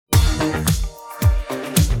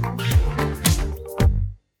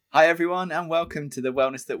Hi everyone, and welcome to the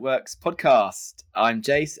Wellness That Works podcast. I'm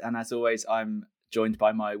Jace, and as always, I'm joined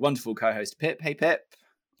by my wonderful co-host Pip. Hey Pip.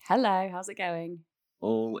 Hello, how's it going?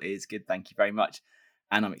 All is good, thank you very much.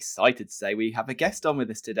 And I'm excited to say we have a guest on with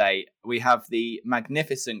us today. We have the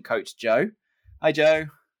magnificent Coach Jo. Hi Jo.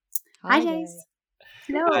 Hi Jace.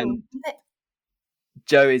 Hello. And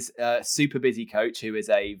Jo is a super busy coach who is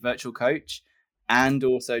a virtual coach and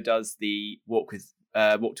also does the Walk to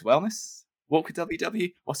Wellness. Walk with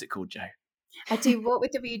WW? What's it called, Jo? I do Walk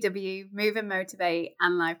with WW, Move and Motivate,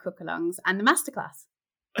 and live cook-alongs, and the masterclass.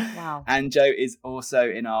 Wow. And Jo is also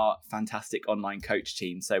in our fantastic online coach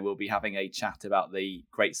team. So we'll be having a chat about the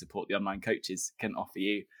great support the online coaches can offer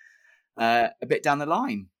you a bit down the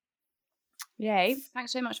line. Yay.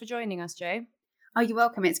 Thanks so much for joining us, Jo. Oh, you're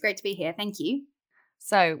welcome. It's great to be here. Thank you.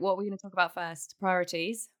 So what are we going to talk about first?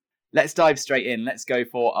 Priorities? Let's dive straight in. Let's go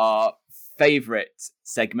for our favourite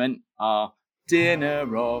segment, our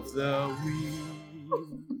dinner of the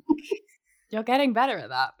week. You're getting better at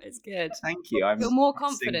that. It's good. Thank you. I feel more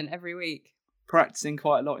confident every week. Practicing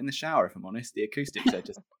quite a lot in the shower, if I'm honest. The acoustics are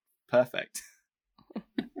just perfect.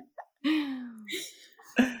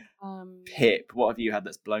 Pip, what have you had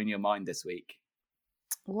that's blown your mind this week?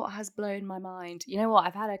 What has blown my mind? You know what?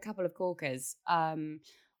 I've had a couple of corkers,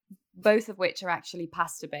 both of which are actually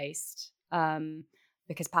pasta-based,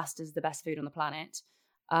 because pasta is the best food on the planet.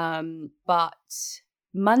 But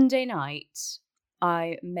Monday night,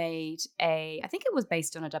 I made I think it was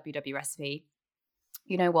based on a WW recipe.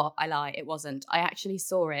 You know what? I lie. It wasn't. I actually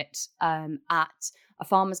saw it at a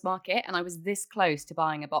farmer's market, and I was this close to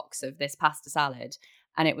buying a box of this pasta salad,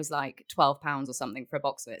 and it was like £12 or something for a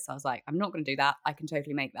box of it. So I was like, I'm not going to do that. I can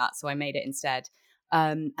totally make that. So I made it instead.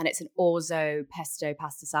 And it's an orzo pesto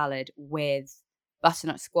pasta salad with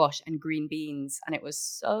butternut squash and green beans, and it was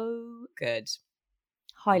so good.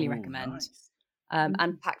 Highly recommend. Nice.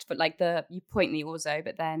 And packed, but like you point the orzo,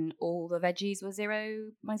 but then all the veggies were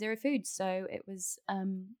my zero foods, so it was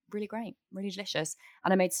really great, really delicious.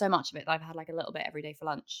 And I made so much of it that I've had like a little bit every day for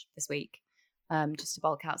lunch this week, just to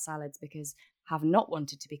bulk out salads, because I have not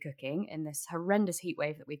wanted to be cooking in this horrendous heat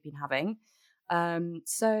wave that we've been having.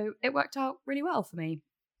 So it worked out really well for me.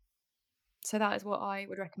 So that is what I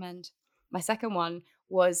would recommend. My second one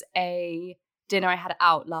was a dinner I had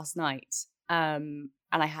out last night.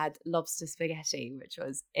 And I had lobster spaghetti, which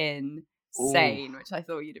was insane, which I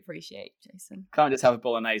thought you'd appreciate, Jason. Can't just have a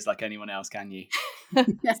bolognese like anyone else, can you?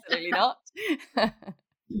 Absolutely not.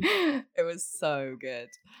 It was so good.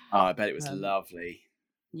 Oh, I bet it was lovely.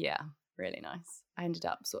 Yeah, really nice. I ended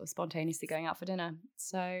up sort of spontaneously going out for dinner,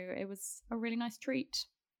 so it was a really nice treat.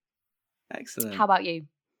 Excellent. How about you?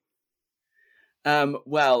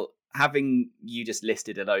 Well, having you just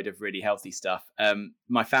listed a load of really healthy stuff,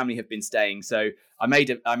 my family have been staying, so I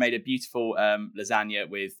made a beautiful lasagna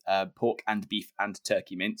with pork and beef and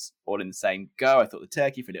turkey mince all in the same go. I thought the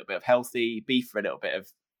turkey for a little bit of healthy, beef for a little bit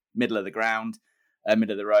of middle of the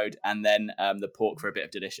road, and then the pork for a bit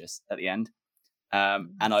of delicious at the end.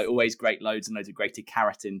 And I always grate loads and loads of grated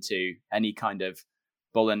carrot into any kind of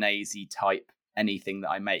bolognese type anything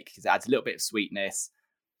that I make, because it adds a little bit of sweetness.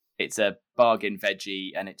 It's a bargain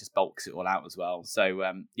veggie, and it just bulks it all out as well.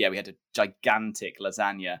 So, we had a gigantic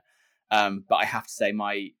lasagna. But I have to say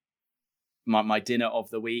my dinner of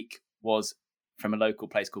the week was from a local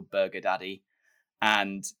place called Burger Daddy.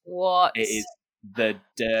 And what? It is the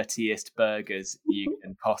dirtiest burgers you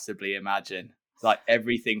can possibly imagine. Like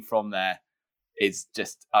everything from there is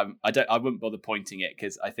just, I wouldn't bother pointing it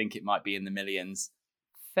because I think it might be in the millions.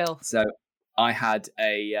 Filth. So I had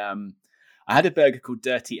a burger called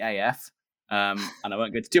Dirty AF, and I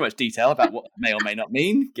won't go into too much detail about what that may or may not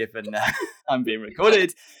mean, given I'm being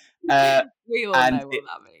recorded. We all know what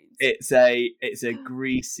that means. It's a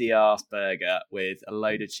greasy ass burger with a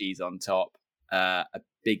load of cheese on top, a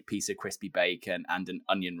big piece of crispy bacon, and an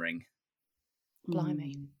onion ring.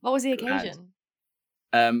 Blimey! What was the occasion?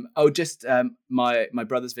 My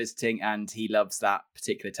brother's visiting, and he loves that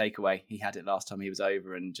particular takeaway. He had it last time he was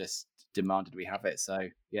over, and just demanded we have it. So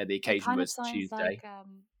yeah, the occasion was Tuesday.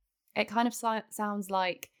 It kind of sounds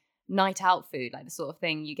like night out food, like the sort of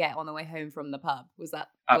thing you get on the way home from the pub. Was that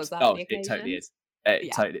the occasion? It totally is.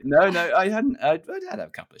 Totally. No, I hadn't. I'd had a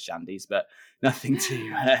couple of shandies, but nothing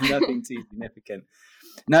too significant.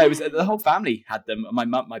 No, it was the whole family had them.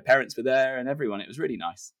 My parents were there, and everyone. It was really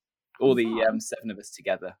nice. All the 7 of us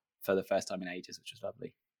together for the first time in ages, which was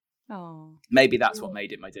lovely. Oh, maybe that's what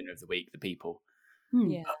made it my dinner of the week. The people.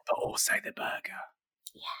 Yeah, but also the burger.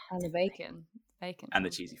 Yeah, and the bacon, and the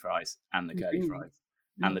cheesy fries, and the curly fries,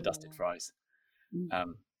 and the dusted fries.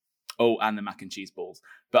 Oh, and the mac and cheese balls.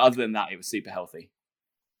 But other than that, it was super healthy.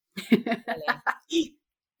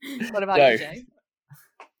 What about No. you, Joe?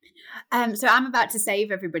 So I'm about to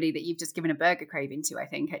save everybody that you've just given a burger craving to, I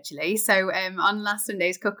think, actually. So on last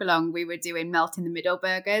Sunday's cook along, we were doing melt in the middle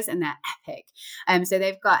burgers, and they're epic. So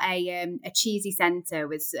they've got a cheesy centre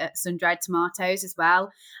with sun-dried tomatoes as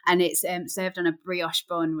well, and it's served on a brioche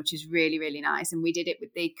bun, which is really, really nice. And we did it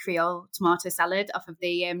with the Creole tomato salad off of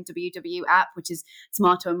the WW app, which is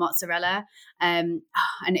tomato and mozzarella. And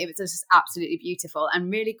it was just absolutely beautiful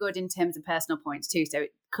and really good in terms of personal points too. So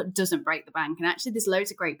it doesn't break the bank. And actually there's loads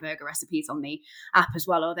of great burger recipes on the app as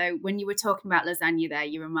well, although when you were talking about lasagna there,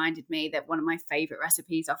 you reminded me that one of my favorite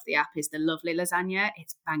recipes off the app is the lovely lasagna.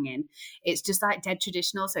 It's banging. It's just like dead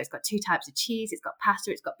traditional. So it's got 2 types of cheese, it's got pasta,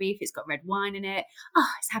 it's got beef, it's got red wine in it.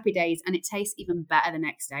 It's happy days, and it tastes even better the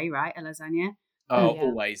next day, right? A lasagna. Oh, Yeah.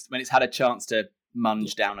 always when it's had a chance to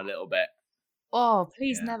munge down a little bit. Oh,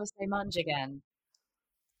 please Yeah. never say munge again.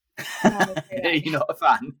 You're not a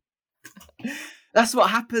fan. That's what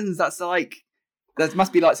happens. That's like, there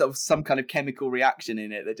must be like sort of some kind of chemical reaction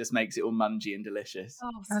in it that just makes it all mungy and delicious.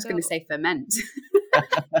 Oh, I was going to say ferment.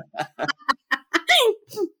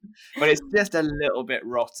 But it's just a little bit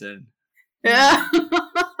rotten. No,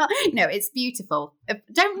 it's beautiful.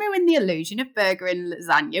 Don't ruin the illusion of burger and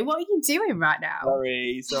lasagna. What are you doing right now?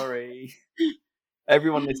 Sorry.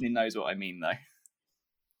 Everyone listening knows what I mean, though.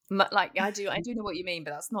 Like I do know what you mean,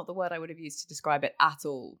 but that's not the word I would have used to describe it at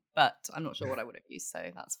all. But I'm not sure what I would have used,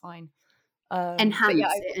 so that's fine. It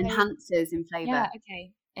enhances in flavour. Yeah,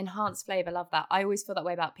 okay. Enhanced flavour, love that. I always feel that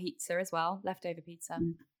way about pizza as well. Leftover pizza.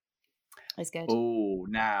 It's good. Oh,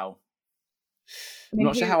 now. I mean, I'm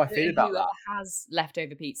not sure how I feel about that. Who has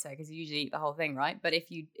leftover pizza, because you usually eat the whole thing, right? But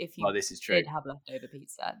if you Oh, this is true. did have leftover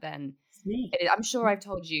pizza, then I'm sure I've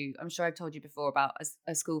told you before about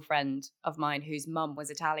a school friend of mine whose mum was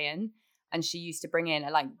Italian, and she used to bring in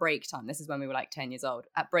at like break time. This is when we were like 10 years old.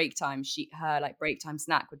 At break time, her like break time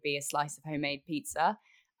snack would be a slice of homemade pizza.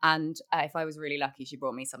 And if I was really lucky, she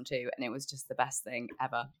brought me some too, and it was just the best thing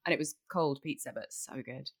ever. And it was cold pizza, but so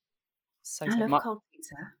good. So I good. love cold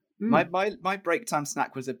pizza. My break time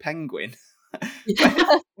snack was a penguin.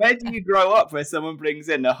 Where do you grow up where someone brings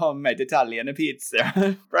in a homemade Italian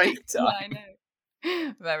pizza? Break time. Yeah, I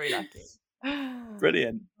know. Very lucky.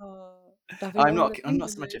 Brilliant. I'm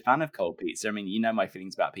not so much a fan of cold pizza. I mean, you know my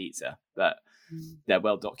feelings about pizza, but they're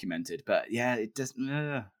well documented. But yeah, it does.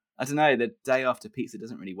 I don't know. The day after pizza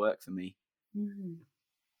doesn't really work for me.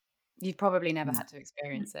 You've probably never had to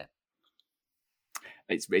experience it.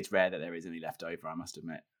 It's rare that there is any left over, I must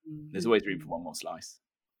admit. There's always room for one more slice.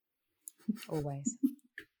 Always.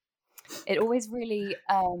 It always really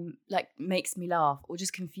like makes me laugh, or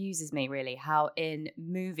just confuses me really, how in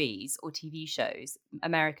movies or TV shows,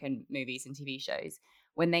 American movies and TV shows,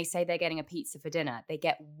 when they say they're getting a pizza for dinner, they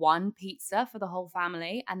get one pizza for the whole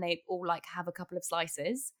family and they all like have a couple of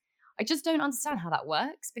slices. I just don't understand how that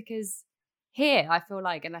works, because here I feel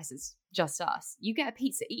like, unless it's just us, you get a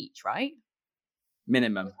pizza each, right?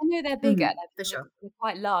 Minimum. I know they're bigger, for sure. they're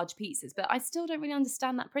quite large pizzas, but I still don't really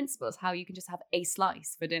understand that principle, is how you can just have a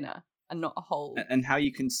slice for dinner and not a whole. And how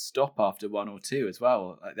you can stop after one or two as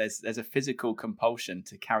well. Like there's a physical compulsion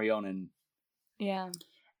to carry on and. Yeah.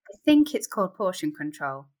 I think it's called portion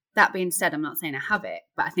control. That being said, I'm not saying I have it,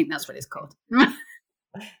 but I think that's what it's called.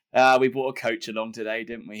 We brought a coach along today,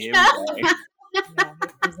 didn't we? Here we go. Yeah,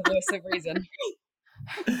 there's the voice of reason.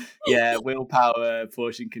 Yeah, willpower,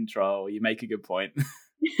 portion control. You make a good point.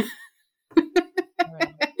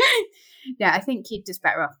 Yeah, I think you're just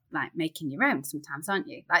better off like making your own sometimes, aren't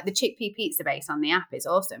you? Like the chickpea pizza base on the app is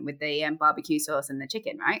awesome with the barbecue sauce and the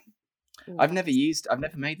chicken, right? I've never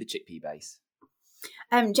made the chickpea base.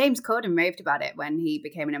 James Corden raved about it when he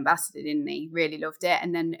became an ambassador, didn't he? Really loved it.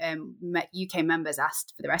 And then UK members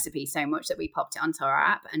asked for the recipe so much that we popped it onto our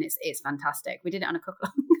app, and it's fantastic. We did it on a cook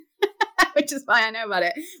along, which is why I know about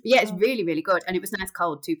it. But yeah, it's really, really good. And it was nice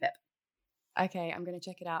cold too, Pip. Okay, I'm going to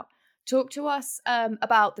check it out. Talk to us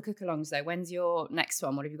about the cook-alongs though. When's your next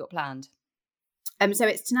one? What have you got planned? So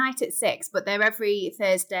it's tonight at 6, but they're every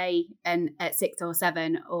Thursday and at 6 or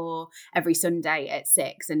 7, or every Sunday at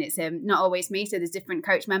 6. And it's not always me, so there's different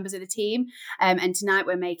coach members of the team. And tonight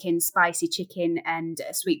we're making spicy chicken and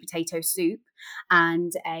sweet potato soup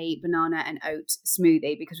and a banana and oat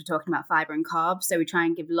smoothie, because we're talking about fibre and carbs. So we try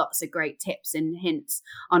and give lots of great tips and hints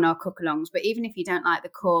on our cook-alongs. But even if you don't like the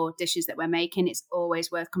core dishes that we're making, it's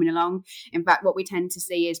always worth coming along. In fact, what we tend to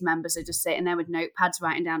see is members are just sitting there with notepads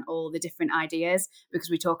writing down all the different ideas,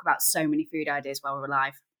 because we talk about so many food ideas while we're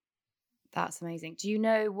live. That's amazing. Do you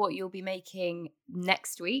know what you'll be making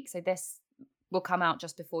next week? So this will come out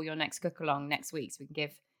just before your next cook-along next week, so we can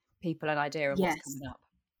give people an idea of what's Yes. coming up?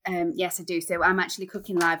 Yes, I do. So I'm actually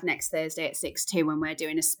cooking live next Thursday at 6 2 when we're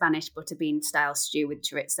doing a Spanish butter bean style stew with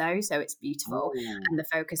chorizo. So it's beautiful. Ooh. And the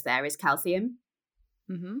focus there is calcium.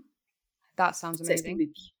 Mm-hmm. That sounds So it's going to amazing. be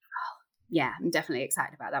beautiful. Yeah, I'm definitely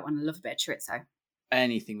excited about that one. I love a bit of chorizo.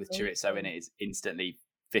 Anything with chorizo in it is instantly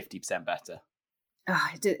 50% better. Oh,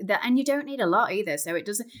 and you don't need a lot either. So it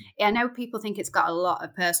doesn't, I know people think it's got a lot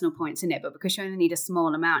of personal points in it, but because you only need a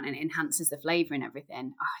small amount and it enhances the flavour and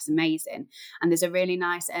everything, it's amazing. And there's a really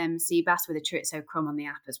nice sea bass with a chorizo crumb on the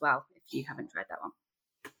app as well, if you haven't tried that one.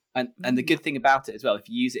 And the good thing about it as well, if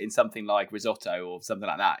you use it in something like risotto or something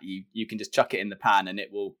like that, you can just chuck it in the pan and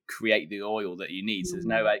it will create the oil that you need. So there's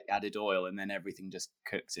no added oil, and then everything just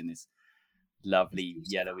cooks in this lovely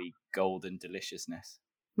yellowy golden deliciousness.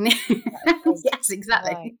 Yes,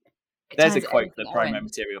 exactly. Right. There's a quote for the promo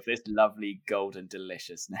material for this lovely golden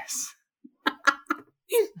deliciousness.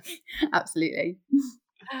 Absolutely.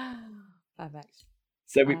 Perfect.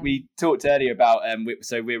 So we talked earlier about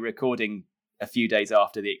so we're recording a few days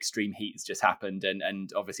after the extreme heat has just happened,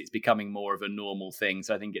 and obviously it's becoming more of a normal thing.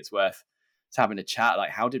 So I think it's worth having a chat.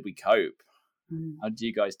 Like, how did we cope? How did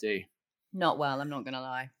you guys do? Not well, I'm not gonna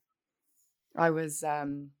lie. I was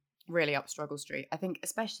really up struggle street. I think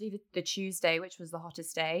especially the Tuesday, which was the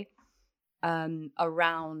hottest day,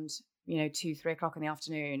 around 2-3 o'clock in the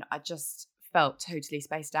afternoon, I just felt totally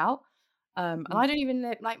spaced out. And I don't even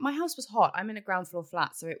live, like, my house was hot. I'm in a ground floor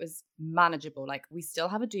flat, so it was manageable. Like, we still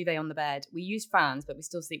have a duvet on the bed. We use fans, but we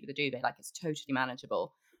still sleep with a duvet. Like, it's totally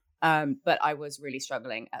manageable. But I was really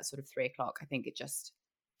struggling at sort of 3 o'clock. I think it just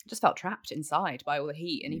felt trapped inside by all the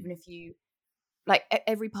heat. And even if you, like,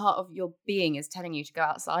 every part of your being is telling you to go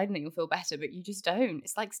outside and then you'll feel better, but you just don't.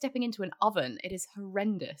 It's like stepping into an oven. It is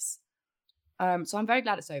horrendous. So I'm very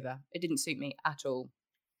glad it's over. It didn't suit me at all.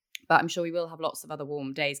 But I'm sure we will have lots of other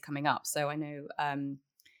warm days coming up. So I know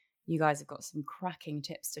you guys have got some cracking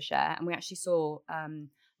tips to share. And we actually saw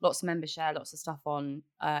lots of members share lots of stuff on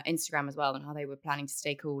Instagram as well, and how they were planning to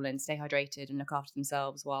stay cool and stay hydrated and look after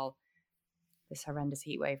themselves while this horrendous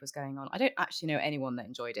heat wave was going on. I don't actually know anyone that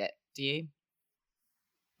enjoyed it. Do you?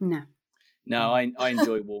 No, I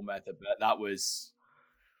enjoy warm weather, but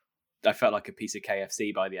I felt like a piece of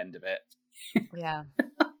KFC by the end of it. Yeah.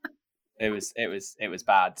 It was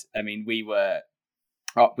bad. I mean, we've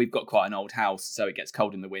got quite an old house, so it gets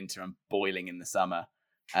cold in the winter and boiling in the summer.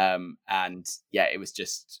 And yeah, it was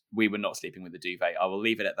just, we were not sleeping with a duvet. I will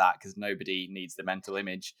leave it at that because nobody needs the mental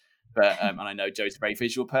image. But and I know Joe's a very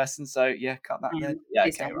visual person, so yeah, cut that there. Yeah,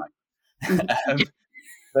 okay, right.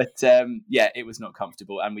 But yeah, it was not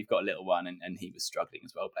comfortable, and we've got a little one, and he was struggling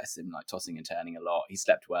as well. Bless him, like tossing and turning a lot. He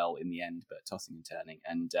slept well in the end, but tossing and turning.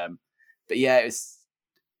 And but yeah, it was.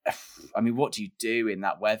 I mean, what do you do in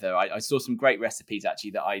that weather? I saw some great recipes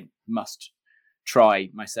actually that I must try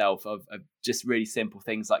myself of just really simple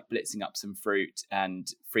things like blitzing up some fruit and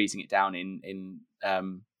freezing it down in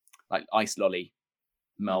like ice lolly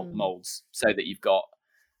molds, so that you've got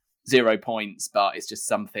 0 points, but it's just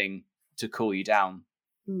something to cool you down,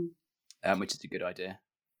 which is a good idea.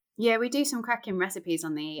 Yeah, we do some cracking recipes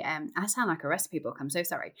on the. I sound like a recipe book. I'm so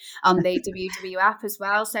sorry. On the WW app as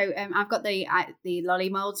well. So I've got the lolly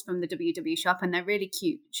molds from the WW shop, and they're really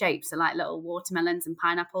cute shapes. They're like little watermelons and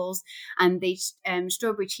pineapples. And the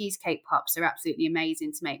strawberry cheesecake pops are absolutely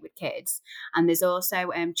amazing to make with kids. And there's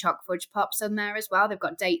also choc fudge pops on there as well. They've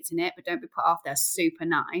got dates in it, but don't be put off. They're super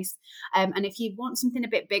nice. And if you want something a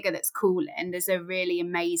bit bigger that's cooling, there's a really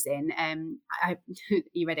amazing.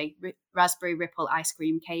 You ready? Raspberry ripple ice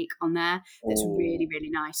cream cake on there that's really, really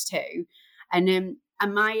nice too. And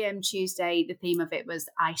my Tuesday, the theme of it was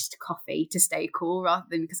iced coffee to stay cool, rather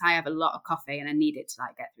than, because I have a lot of coffee and I need it to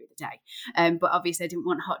like get through the day. But obviously I didn't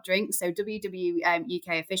want hot drinks, so WW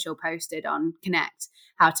UK official posted on Connect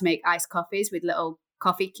how to make iced coffees with little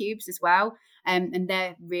coffee cubes as well. And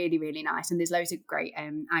they're really, really nice. And there's loads of great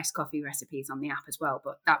iced coffee recipes on the app as well.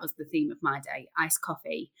 But that was the theme of my day, iced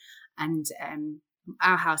coffee. And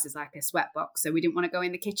our house is like a sweat box, so we didn't want to go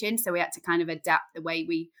in the kitchen, so we had to kind of adapt the way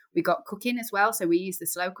we got cooking as well. So we used the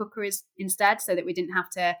slow cooker instead, so that we didn't have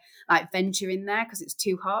to like venture in there because it's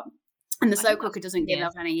too hot. And the slow cooker doesn't give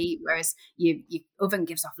off any heat, whereas your oven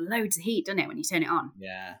gives off loads of heat, doesn't it, when you turn it on?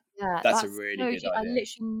 Yeah, that's a really good idea. I literally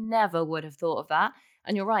never would have thought of that.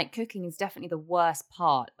 And you're right, cooking is definitely the worst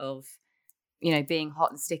part of, being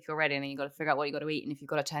hot and sticky already, and then you've got to figure out what you've got to eat and if you've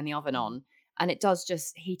got to turn the oven on. And it does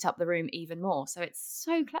just heat up the room even more. So it's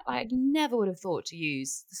so clever. I never would have thought to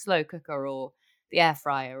use the slow cooker or the air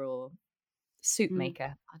fryer or soup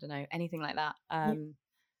maker. I don't know, anything like that.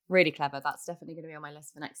 Really clever. That's definitely going to be on my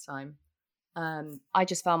list for next time. I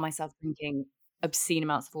just found myself drinking obscene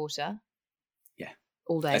amounts of water. Yeah.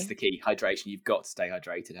 all day. That's the key. Hydration. You've got to stay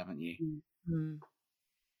hydrated, haven't you? Mm.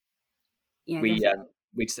 Yeah,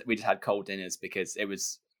 We just had cold dinners because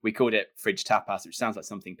we called it fridge tapas, which sounds like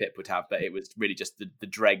something Pip would have, but it was really just the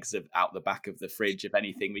dregs of out the back of the fridge of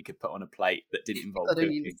anything we could put on a plate that didn't involve Pickled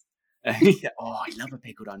cooking. onions. Oh, I love a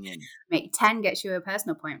pickled onion. Mate, 10 gets you a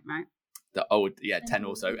personal point, right? The old 10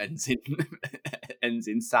 also ends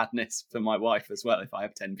in sadness for my wife as well if I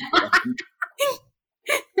have 10 pickled onions.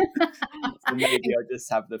 So maybe I just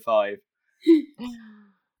have the 5.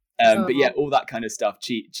 But yeah, all that kind of stuff,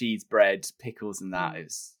 cheese, bread, pickles, and that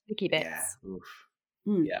is picky bits. Yeah,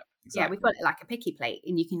 Yeah, exactly. Yeah, we've got it like a picky plate,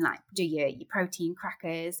 and you can like do your protein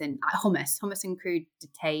crackers and like hummus and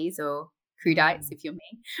crudités or crudites if you're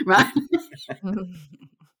me, right?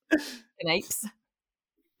 In apes.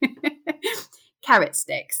 Carrot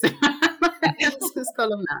sticks. Let's call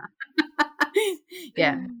them that.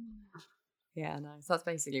 Yeah. Yeah, no. So that's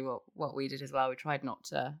basically what we did as well. We tried not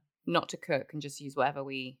to cook and just use whatever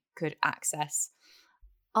we could access.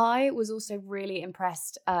 I was also really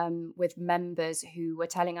impressed with members who were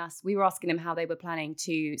telling us, we were asking them how they were planning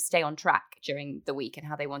to stay on track during the week and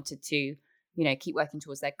how they wanted to, keep working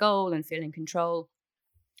towards their goal and feel in control.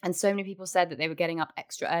 And so many people said that they were getting up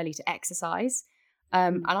extra early to exercise.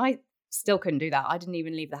 And I still couldn't do that. I didn't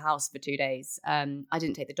even leave the house for 2 days. I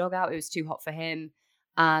didn't take the dog out. It was too hot for him.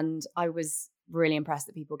 And I was really impressed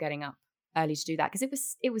that people were getting up early to do that,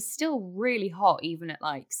 because it was still really hot even at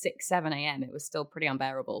like 6-7 a.m. It was still pretty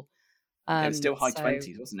unbearable. It was still high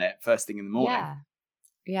 20s, wasn't it? First thing in the morning.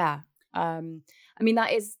 Yeah. I mean,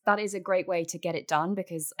 that is a great way to get it done,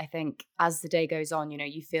 because I think as the day goes on,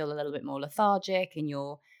 you feel a little bit more lethargic and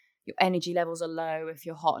your energy levels are low if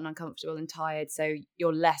you're hot and uncomfortable and tired. So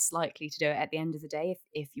you're less likely to do it at the end of the day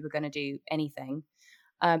if you were going to do anything.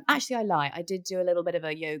 Actually, I lie. I did do a little bit of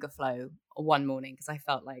a yoga flow one morning because I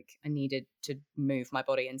felt like I needed to move my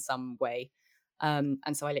body in some way. And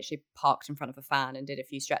so I literally parked in front of a fan and did a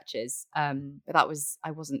few stretches. But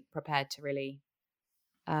I wasn't prepared to really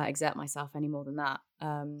exert myself any more than that.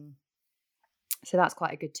 So that's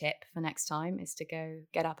quite a good tip for next time, is to go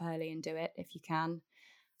get up early and do it if you can.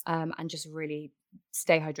 And just really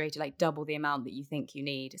stay hydrated, like double the amount that you think you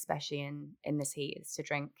need, especially in this heat, is to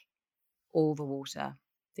drink all the water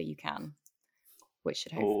that you can, which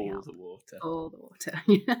should hopefully help. All the water.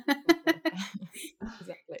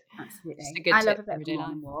 Exactly. Absolutely. I love a bit of a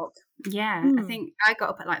long walk. Yeah, I think I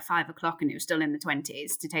got up at like 5 o'clock and it was still in the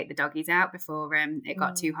 20s to take the doggies out before it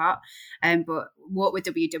got too hot. But Walk with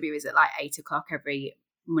WW is at like 8 o'clock every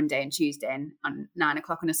Monday and Tuesday and on 9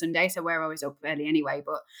 o'clock on a Sunday, so we're always up early anyway.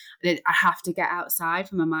 But I have to get outside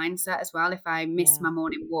for my mindset as well. If I miss my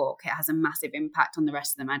morning walk, it has a massive impact on the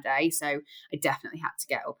rest of my day. So I definitely had to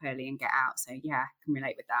get up early and get out. So yeah, I can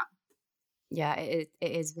relate with that. Yeah, it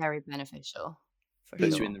is very beneficial.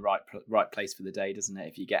 Puts you in the right place for the day, doesn't it?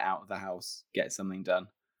 If you get out of the house, get something done.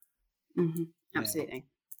 Mm-hmm. Absolutely.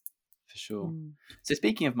 For sure. So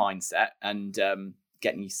speaking of mindset and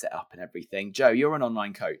getting you set up and everything, Jo, you're an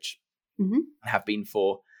online coach. Mm-hmm. Have been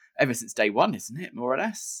for ever since day one, isn't it? More or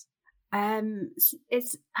less.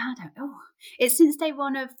 It's since day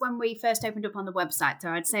one of when we first opened up on the website. So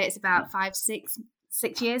I'd say it's about 6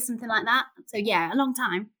 years, something like that. So yeah, a long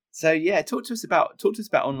time. So yeah, talk to us about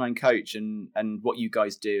Online Coach and what you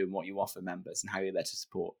guys do and what you offer members and how you're there to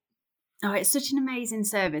support. Oh, it's such an amazing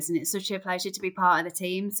service and it's such a pleasure to be part of the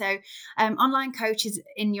team. So Online Coach is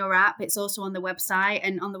in your app. It's also on the website.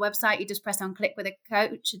 And on the website, you just press on click with a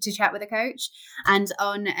coach to chat with a coach. And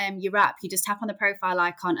on your app, you just tap on the profile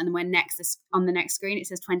icon. And then on the next screen, it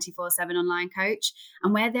says 24/7 Online Coach.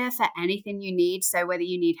 And we're there for anything you need. So whether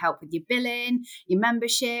you need help with your billing, your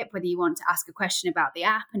membership, whether you want to ask a question about the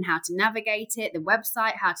app and how to navigate it, the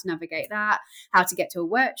website, how to navigate that, how to get to a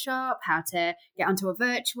workshop, how to get onto a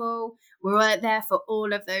virtual. We're all there for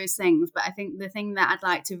all of those things. But I think the thing that I'd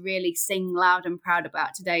like to really sing loud and proud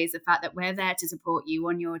about today is the fact that we're there to support you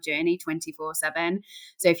on your journey 24/7.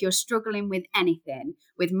 So if you're struggling with anything,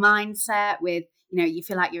 with mindset, with you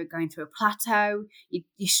feel like you're going through a plateau,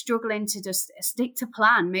 you're struggling to just stick to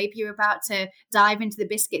plan. Maybe you're about to dive into the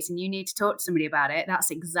biscuits and you need to talk to somebody about it.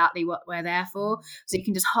 That's exactly what we're there for. So you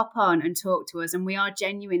can just hop on and talk to us. And we are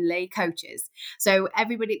genuinely coaches. So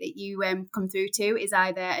everybody that you come through to is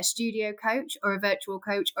either a studio coach or a virtual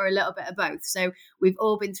coach or a little bit of both. So we've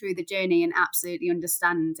all been through the journey and absolutely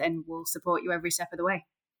understand and will support you every step of the way.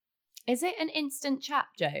 Is it an instant chat,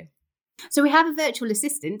 Jo? So we have a virtual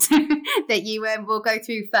assistant that you will go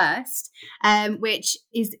through first, which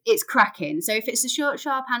is it's cracking. So if it's a short,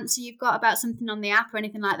 sharp answer you've got about something on the app or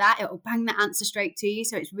anything like that, it'll bang that answer straight to you.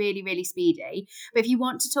 So it's really, really speedy. But if you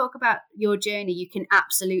want to talk about your journey, you can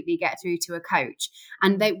absolutely get through to a coach,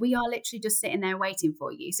 and we are literally just sitting there waiting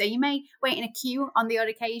for you. So you may wait in a queue on the odd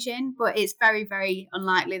occasion, but it's very, very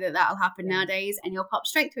unlikely that that'll happen nowadays. And you'll pop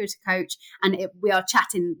straight through to coach, and we are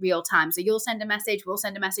chatting real time. So you'll send a message, we'll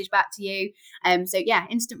send a message back to you. So yeah,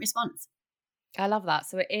 instant response. I love that.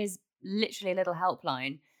 So it is literally a little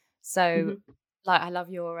helpline. So like, I love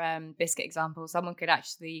your biscuit example. Someone could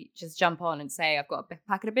actually just jump on and say, I've got a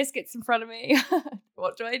packet of biscuits in front of me.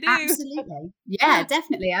 What do I do? Absolutely. Yeah,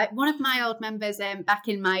 definitely. One of my old members back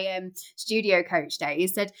in my studio coach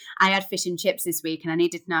days said, I had fish and chips this week and I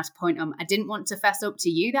needed to know how to point them. I didn't want to fess up to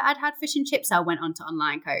you that I'd had fish and chips. So I went on to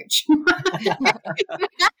online coach.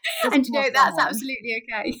 And you know, that's absolutely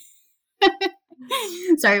okay.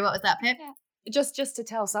 Sorry, what was that, Pip? Yeah. Just to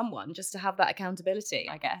tell someone, just to have that accountability,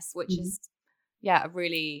 I guess, which is, yeah, to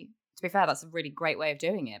be fair, that's a really great way of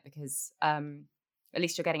doing it, because at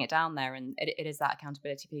least you're getting it down there, and it is that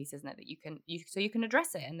accountability piece, isn't it? That you can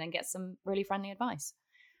address it and then get some really friendly advice.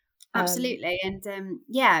 Absolutely. And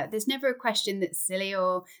yeah, there's never a question that's silly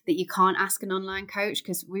or that you can't ask an online coach,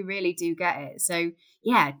 because we really do get it. So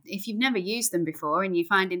yeah, if you've never used them before and you're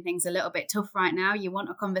finding things a little bit tough right now, you want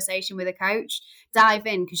a conversation with a coach, dive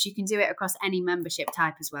in, because you can do it across any membership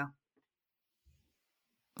type as well.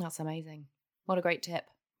 That's amazing. What a great tip.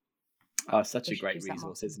 Oh, such a great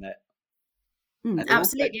resource, isn't it?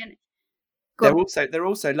 Absolutely. They're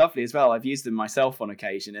also lovely as well. I've used them myself on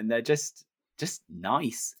occasion, and they're just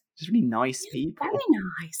nice. Just really nice people. Very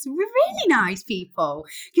nice. We're really nice people,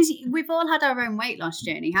 because we've all had our own weight loss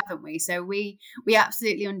journey, haven't we? So we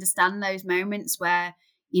absolutely understand those moments where,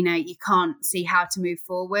 you know, you can't see how to move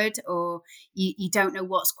forward, or you don't know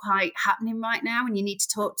what's quite happening right now, and you need to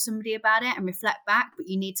talk to somebody about it and reflect back, but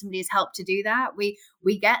you need somebody's help to do that. We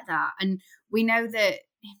get that, and we know that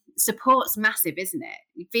support's massive, isn't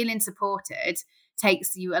it? Feeling supported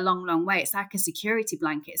takes you a long, long way. It's like a security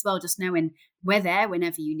blanket as well, just knowing we're there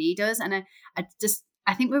whenever you need us. And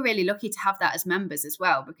I think we're really lucky to have that as members as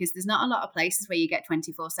well, because there's not a lot of places where you get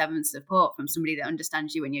 24/7 support from somebody that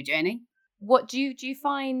understands you and your journey. What do you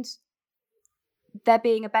find there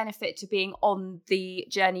being a benefit to being on the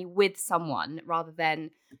journey with someone rather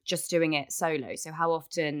than just doing it solo? So how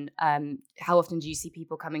often do you see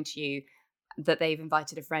people coming to you that they've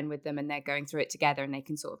invited a friend with them and they're going through it together, and they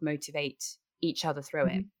can sort of motivate each other through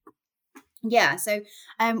it? Yeah, so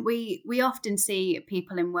we often see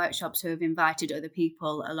people in workshops who have invited other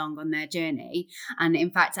people along on their journey, and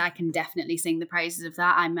in fact, I can definitely sing the praises of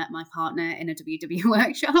that. I met my partner in a WW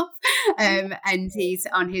workshop, and he's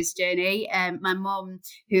on his journey. My mum,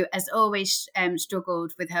 who has always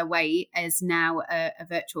struggled with her weight, is now a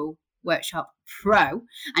virtual workshop pro,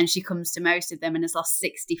 and she comes to most of them and has lost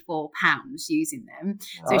 64 pounds using them.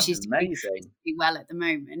 So she's doing really well at the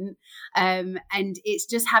moment, and it's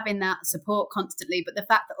just having that support constantly. But the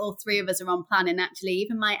fact that all three of us are on plan, and actually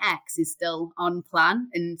even my ex is still on plan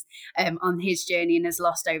and on his journey, and has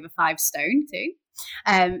lost over 5 stone too.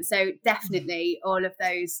 So definitely all of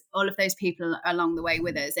those people along the way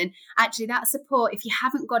with us. And actually that support, if you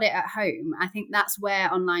haven't got it at home, I think that's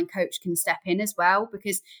where online coach can step in as well,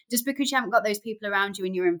 because just because you haven't got those people around you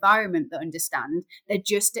in your environment that understand, they're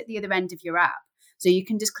just at the other end of your app. So you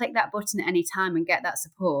can just click that button at any time and get that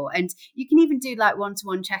support. And you can even do like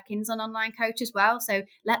one-to-one check-ins on online coach as well. So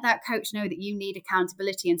let that coach know that you need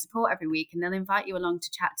accountability and support every week, and they'll invite you along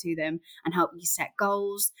to chat to them and help you set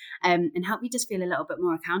goals, and help you just feel a little bit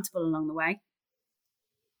more accountable along the way.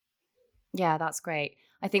 Yeah, that's great.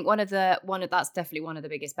 I think that's definitely one of the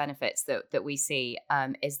biggest benefits that we see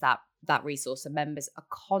is that resource. And members are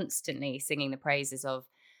constantly singing the praises of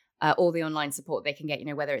all the online support they can get, you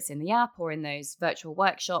know, whether it's in the app or in those virtual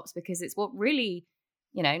workshops, because it's what really,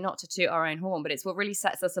 you know, not to toot our own horn, but it's what really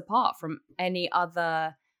sets us apart from any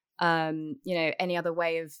other, any other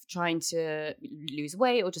way of trying to lose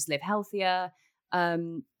weight or just live healthier.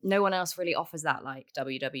 No one else really offers that like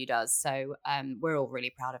WW does. So we're all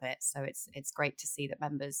really proud of it. So it's great to see that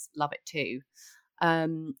members love it too.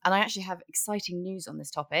 And I actually have exciting news on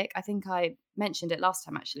this topic. I think I mentioned it last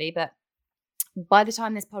time actually, but by the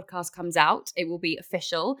time this podcast comes out, it will be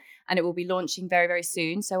official and it will be launching very, very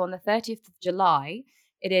soon. So on the 30th of July,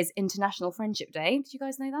 it is International Friendship Day. Did you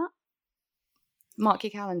guys know that? Mark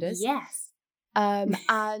your calendars. Yes.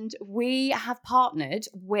 And we have partnered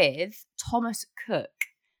with Thomas Cook.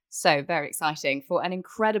 So very exciting for an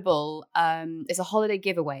incredible, it's a holiday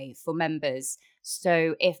giveaway for members.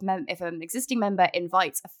 So if an existing member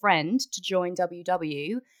invites a friend to join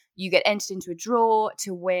WW, you get entered into a draw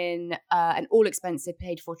to win an all-expensive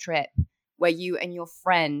paid-for trip where you and your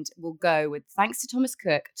friend will go with, thanks to Thomas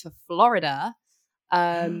Cook, to Florida.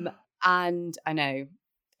 And I know,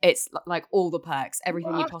 it's like all the perks,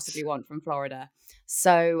 everything you possibly want from Florida.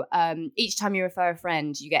 So each time you refer a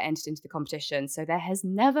friend, you get entered into the competition. So there has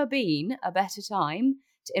never been a better time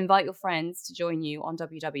to invite your friends to join you on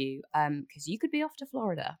WW, because you could be off to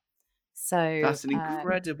Florida. So that's an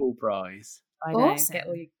incredible prize. I know. Awesome. Get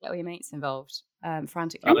all your mates involved.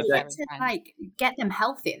 Frantically. And you get to like get them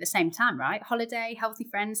healthy at the same time, right? Holiday, healthy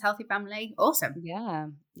friends, healthy family. Awesome. Yeah.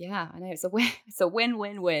 I know, it's a win. It's a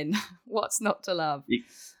win-win-win. What's not to love?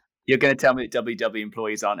 You're going to tell me that WW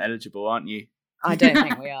employees aren't eligible, aren't you? I don't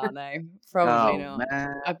think we are. No, probably not.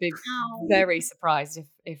 Man. I'd be very surprised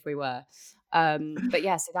if we were. But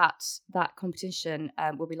yeah, so that competition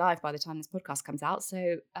will be live by the time this podcast comes out.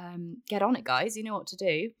 So get on it, guys. You know what to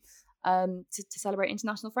do to celebrate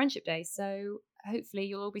International Friendship Day. So hopefully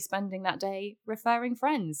you'll all be spending that day referring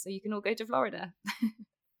friends so you can all go to Florida.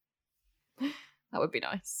 That would be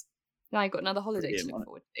nice. Now you've got another holiday to look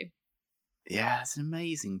forward to. Yeah, it's an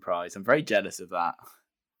amazing prize. I'm very jealous of that.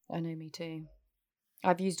 I know, me too.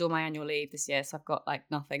 I've used all my annual leave this year, so I've got like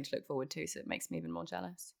nothing to look forward to, so it makes me even more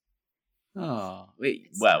jealous. Oh,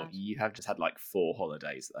 sad. You have just had like 4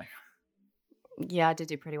 holidays though. Yeah, I did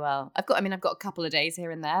do pretty well. I've got a couple of days here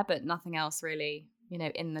and there, but nothing else really,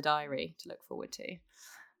 in the diary to look forward to.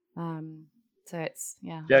 So it's,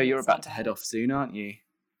 yeah. Joe, you're about to head off soon, aren't you?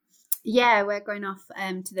 Yeah, we're going off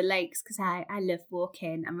to the lakes because I love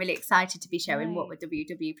walking. I'm really excited to be showing what we're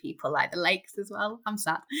WW people like the lakes as well. I'm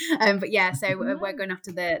sad. But yeah, so we're going off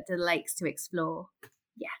to the lakes to explore.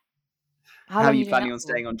 Yeah. How are you planning on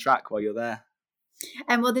staying on track while you're there?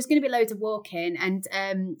 Well, there's going to be loads of walking, and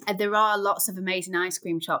there are lots of amazing ice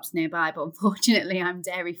cream shops nearby, but unfortunately I'm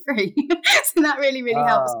dairy free. So that really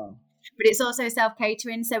helps. But it's also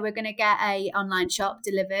self-catering, so we're going to get a online shop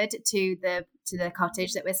delivered to the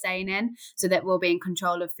cottage that we're staying in, so that we'll be in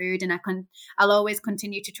control of food, and I'll always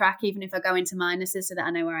continue to track even if I go into minuses, so that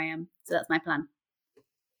I know where I am. So that's my plan.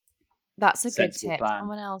 That's a good tip. Plan.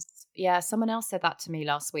 Someone else said that to me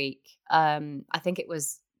last week. I think it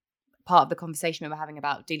was part of the conversation we were having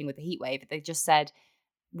about dealing with the heat wave. They just said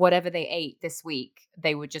whatever they ate this week,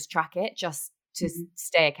 they would just track it just to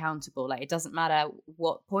stay accountable. Like, it doesn't matter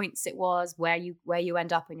what points it was, where you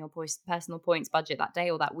end up in your personal points budget that day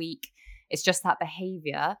or that week. It's just that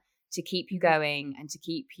behavior to keep you going and to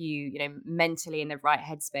keep you, mentally in the right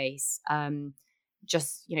headspace.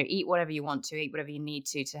 Just, eat whatever you want to, eat whatever you need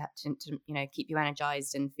to keep you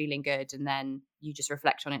energized and feeling good. And then you just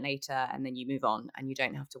reflect on it later and then you move on and you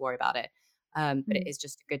don't have to worry about it. But it is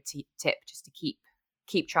just a good tip just to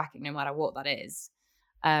keep tracking no matter what that is.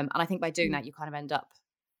 And I think by doing that, you kind of end up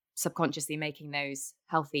subconsciously making those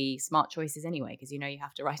healthy, smart choices anyway, because you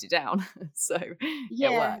have to write it down. So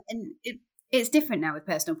yeah, and it's different now with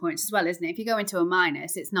personal points as well, isn't it? If you go into a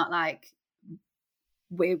minus, it's not like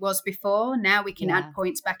it was before. Now we can add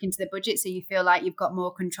points back into the budget, so you feel like you've got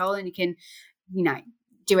more control and you can,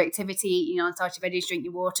 do activity, start your veggies, drink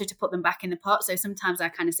your water to put them back in the pot. So sometimes I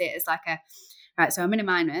kind of see it as like right, so I'm in a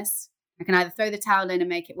minus. I can either throw the towel in and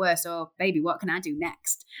make it worse, or baby, what can I do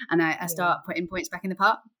next? And I start putting points back in the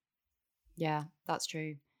pot. Yeah, that's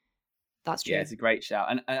true. Yeah, it's a great shout.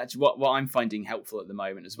 And actually, what I'm finding helpful at the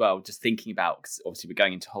moment as well, just thinking about, because obviously we're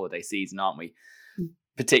going into holiday season, aren't we?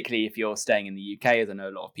 Particularly if you're staying in the UK, as I know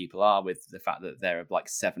a lot of people are, with the fact that there are like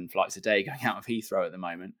 7 flights a day going out of Heathrow at the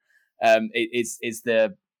moment, is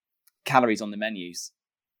the calories on the menus.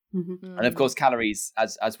 Mm-hmm. And of course, calories,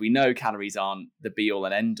 as we know, calories aren't the be all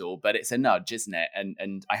and end all, but it's a nudge, isn't it?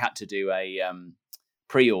 And I had to do a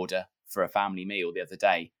pre-order for a family meal the other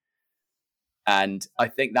day, and I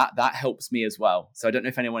think that helps me as well. So I don't know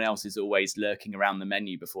if anyone else is always lurking around the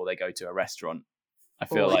menu before they go to a restaurant. I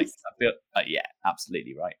feel yeah,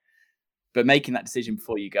 absolutely right. But making that decision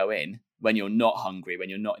before you go in, when you're not hungry, when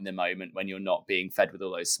you're not in the moment, when you're not being fed with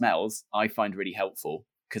all those smells, I find really helpful,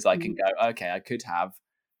 because I can go, okay, I could have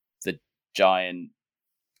the giant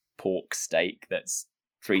pork steak that's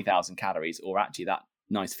 3,000 calories, or actually that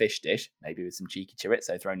nice fish dish, maybe with some cheeky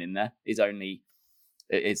chorizo thrown in there, is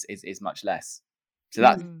much less. So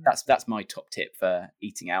that's my top tip for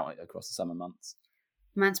eating out across the summer months.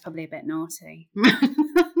 Mine's probably a bit naughty.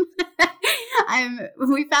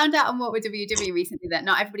 We found out on What Would WW recently that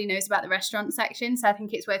not everybody knows about the restaurant section, so I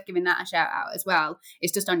think it's worth giving that a shout out as well.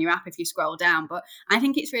 It's just on your app if you scroll down, but I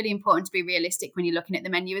think it's really important to be realistic when you're looking at the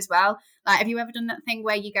menu as well. Like, have you ever done that thing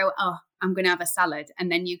where you go, oh, I'm going to have a salad,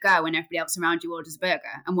 and then you go and everybody else around you orders a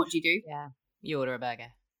burger, and what do you do? Yeah, you order a burger.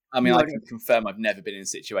 I mean, I can confirm I've never been in a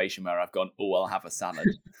situation where I've gone, oh, I'll have a salad.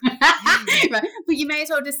 But you may as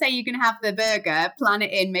well just say you're going to have the burger, plan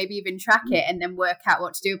it in, maybe even track it, and then work out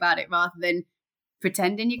what to do about it rather than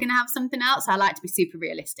pretending you're going to have something else. I like to be super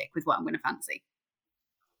realistic with what I'm going to fancy.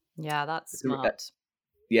 Yeah, that's smart.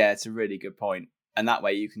 Yeah, it's a really good point. And that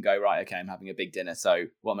way you can go, right, okay, I'm having a big dinner. So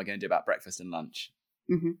what am I going to do about breakfast and lunch?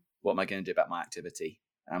 Mm-hmm. What am I going to do about my activity?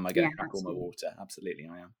 Am I going to crack all my water? Absolutely,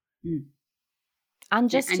 I am. Mm. And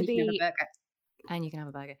just and to you be, can have a burger. and you can have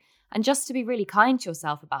a burger, and just to be really kind to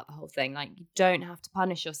yourself about the whole thing. Like, you don't have to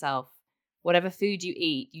punish yourself. Whatever food you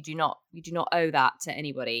eat, you do not owe that to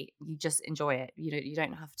anybody. You just enjoy it. You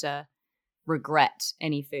don't have to regret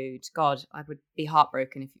any food. God, I would be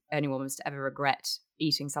heartbroken if anyone was to ever regret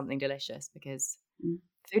eating something delicious, because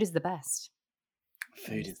food is the best.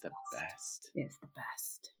 Food is the best. It's the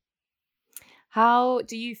best. How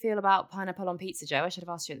do you feel about pineapple on pizza, Joe? I should have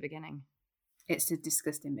asked you at the beginning. It's a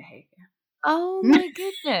disgusting behaviour. Oh my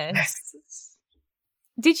goodness.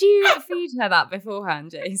 Did you feed her that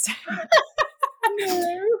beforehand, Jace? No.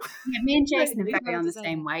 Yeah, me and Jason are very on the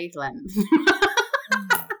same wavelength.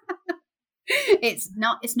 It's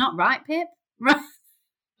not right, Pip.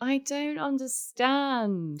 I don't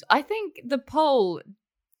understand. I think the poll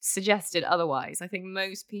suggested otherwise. I think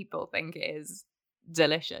most people think it is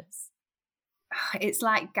delicious. It's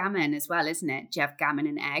like gammon as well, isn't it? Do you have gammon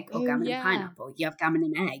and egg or gammon and pineapple? You have gammon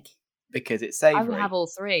and egg. Because it's savoury. I will have all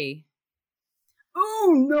three.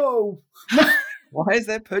 Oh, no. Why is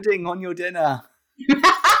there pudding on your dinner?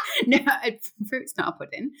 No, fruit's not a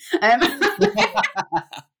pudding. I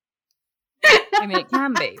mean, it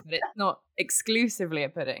can be, but it's not exclusively a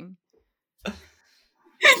pudding.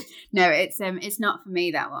 No, it's not for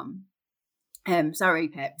me, that one. Sorry,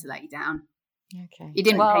 Pip, to let you down. Okay. You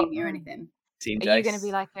didn't pay me or anything. Team Are Jace. you going to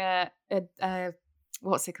be like a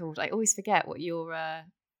what's it called? I always forget what your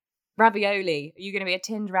ravioli. Are you going to be a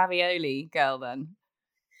tinned ravioli girl then?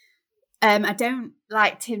 I don't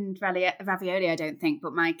like tinned ravioli, I don't think,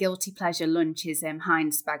 but my guilty pleasure lunch is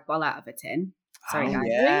Heinz spag bol out of a tin. Sorry, guys.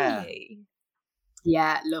 Yeah. Really?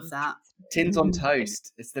 Yeah, love that. Tins on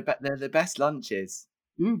toast. They're the best lunches.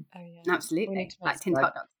 Mm. Oh yeah, absolutely. Like tinned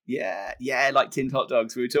hot dogs. Yeah, like tinned hot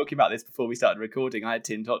dogs. We were talking about this before we started recording. I had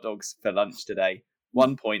tinned hot dogs for lunch today.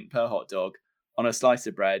 1 point per hot dog on a slice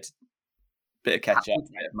of bread, bit of ketchup,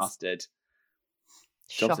 bit of mustard.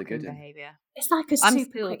 Shocking behaviour. It's like a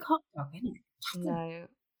super quick hot dog, isn't it? No,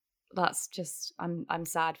 that's just. I'm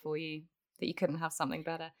sad for you that you couldn't have something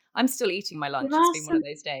better. I'm still eating my lunch. It's been one of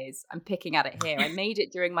those days. I'm picking at it here. I made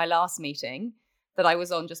it during my last meeting that I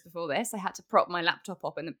was on just before this. I had to prop my laptop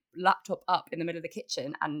up in the middle of the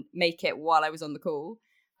kitchen and make it while I was on the call.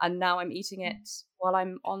 And now I'm eating it while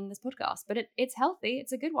I'm on this podcast. But it's healthy.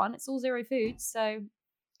 It's a good one. It's all zero foods, so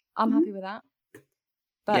I'm happy with that.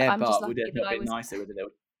 But I'm just lucky would it not be nicer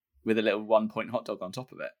with a little 1 point hot dog on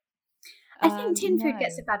top of it? I think tinned food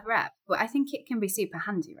gets a bad rep, but I think it can be super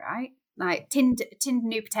handy, right? Like tinned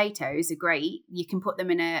new potatoes are great. You can put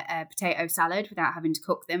them in a potato salad without having to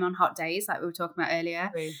cook them on hot days, like we were talking about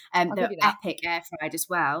earlier. They're epic air fried as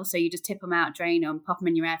well. So you just tip them out, drain them, pop them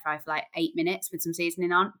in your air fryer for like 8 minutes with some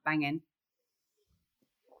seasoning on, banging.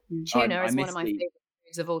 Tuna is one of my favorite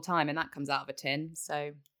foods of all time, and that comes out of a tin.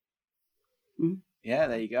 So yeah,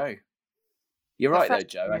 there you go. You're right though,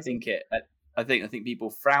 Joe. I think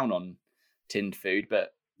people frown on tinned food,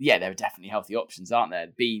 but yeah, there are definitely healthy options, aren't there?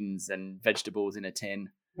 Beans and vegetables in a tin,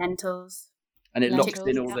 lentils, and it locks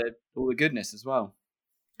in all the goodness as well.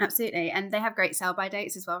 Absolutely, and they have great sell-by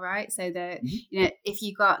dates as well, right? So if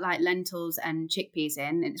you got like lentils and chickpeas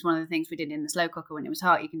in, and it's one of the things we did in the slow cooker when it was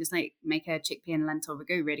hot, you can just like make a chickpea and lentil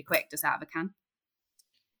ragu really quick, just out of a can.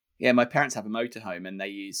 Yeah, my parents have a motorhome, and they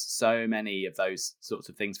use so many of those sorts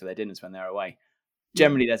of things for their dinners when they're away.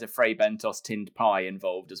 Generally, there's a Fray Bentos tinned pie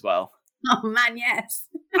involved as well. Oh man, yes.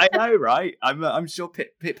 I know, right? I'm sure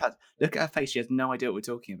Pip has. Look at her face; she has no idea what we're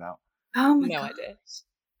talking about. Oh my god! Idea.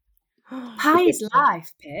 Pie is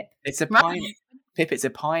life, Pip. It's a pie, Pip. It's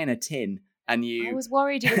a pie in a tin, and you. I was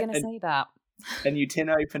worried you were going to say that. And you tin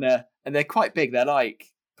open and they're quite big. They're like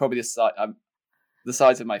probably the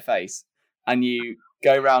size of my face, and you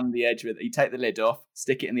go around the edge with it. You take the lid off,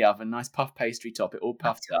 stick it in the oven, nice puff pastry top, it all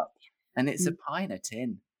puffed up, and it's a pie in a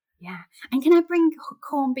tin. Yeah. And can I bring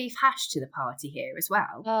corned beef hash to the party here as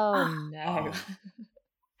well? Oh, no.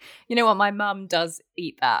 You know what? My mum does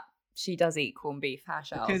eat that she does eat corned beef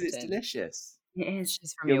hash out Because it's often. delicious. It is.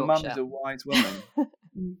 She's from Your Yorkshire. mum's a wise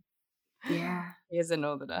woman. Yeah. She is a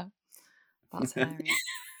northerner. That's hilarious.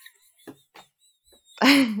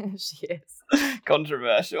 She is.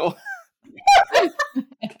 Controversial.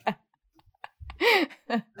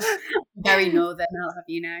 Very northern, I'll have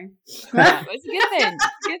you know. Yeah, but it's a good thing. It's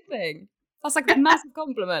a good thing. That's like a massive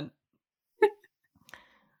compliment.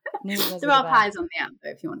 There are pies on the app, though,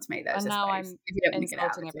 if you want to make those. And now I'm if you don't want to get out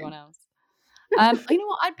insulting of everyone it. else. You know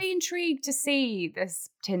what? I'd be intrigued to see this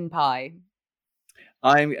tin pie.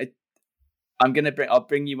 I'm gonna bring. I'll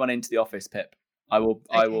bring you one into the office, Pip. I will.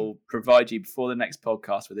 I Okay. will provide you before the next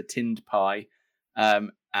podcast with a tinned pie,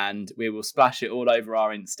 and we will splash it all over our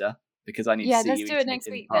Insta because I need to see let's you do eating it a next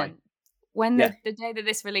tinned week pie. then. When Yeah. the day that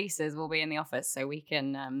this releases, we'll be in the office, so we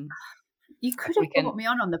can. You could We have can- put me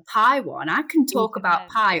on the pie one. I can talk about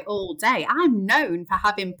pie all day. I'm known for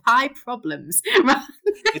having pie problems.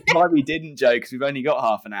 It's why we didn't, Joe, because we've only got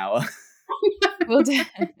half an hour. We'll do.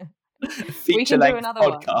 Feature-length another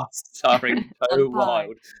one. podcast starring Joe On pie.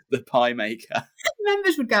 Wild, the pie maker.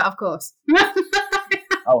 Members would go, of course.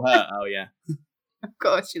 Oh, her. Oh, yeah. Of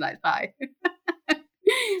course, she likes pie.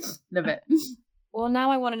 Love it. Well, now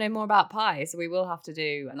I want to know more about pie, so we will have to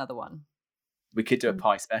do another one. We could do a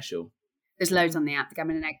pie special. There's loads on the app: the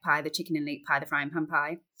gammon and egg pie, the chicken and leek pie, the frying pan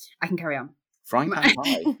pie. I can carry on. Frying pan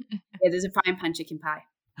pie. Yeah, there's a frying pan chicken pie.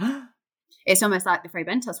 It's almost like the Fray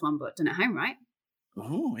Bentos one, but done at home, right?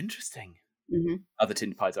 Oh, interesting. Mm-hmm. Other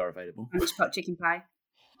tinned pies are available. Pot chicken pie.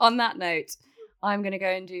 On that note, I'm going to go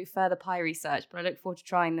and do further pie research, but I look forward to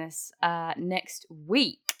trying this next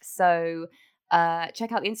week. So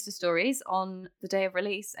check out the Insta stories on the day of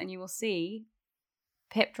release and you will see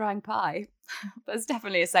Pip trying pie. There's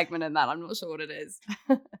definitely a segment in that. I'm not sure what it is.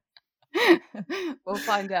 We'll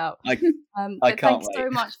find out. I But can't thanks so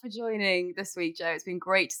wait. much for joining this week, Joe. It's been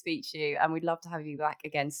great to speak to you, and we'd love to have you back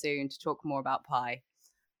again soon to talk more about pie.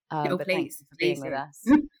 Oh, But please, thanks for being please with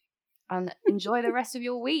do. us. And enjoy the rest of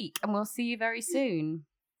your week, and we'll see you very soon.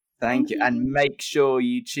 Thank you. And make sure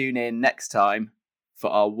you tune in next time for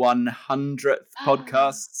our 100th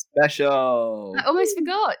podcast special. I almost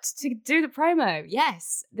forgot to do the promo.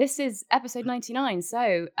 Yes, this is episode 99.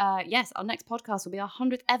 So, yes, our next podcast will be our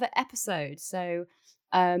 100th ever episode. So,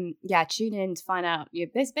 tune in to find out.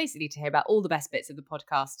 Basically to hear about all the best bits of the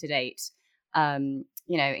podcast to date.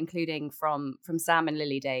 Including from Sam and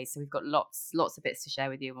Lily days. So we've got lots of bits to share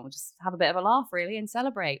with you, and we'll just have a bit of a laugh, really, and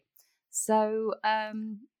celebrate. So,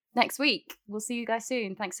 next week we'll see you guys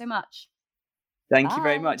soon. Thanks so much. Thank you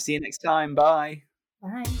very Bye. much. See you next time. Bye.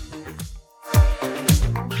 Bye.